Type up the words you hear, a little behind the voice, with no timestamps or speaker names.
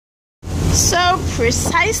So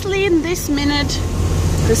precisely in this minute,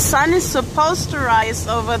 the sun is supposed to rise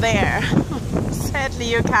over there. Sadly,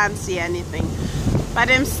 you can't see anything. But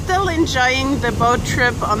I'm still enjoying the boat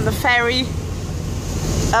trip on the ferry.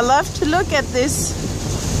 I love to look at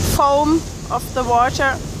this foam of the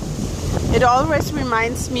water. It always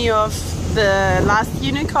reminds me of the last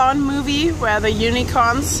unicorn movie where the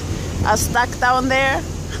unicorns are stuck down there.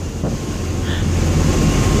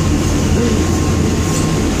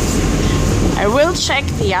 I will check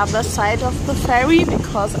the other side of the ferry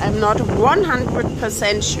because I'm not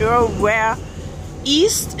 100% sure where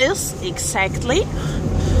east is exactly.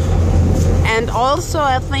 And also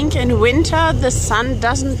I think in winter the sun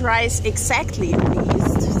doesn't rise exactly in the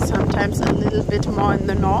east, sometimes a little bit more in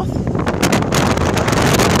the north.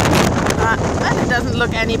 But it doesn't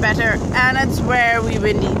look any better and it's very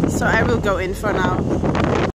windy, so I will go in for now.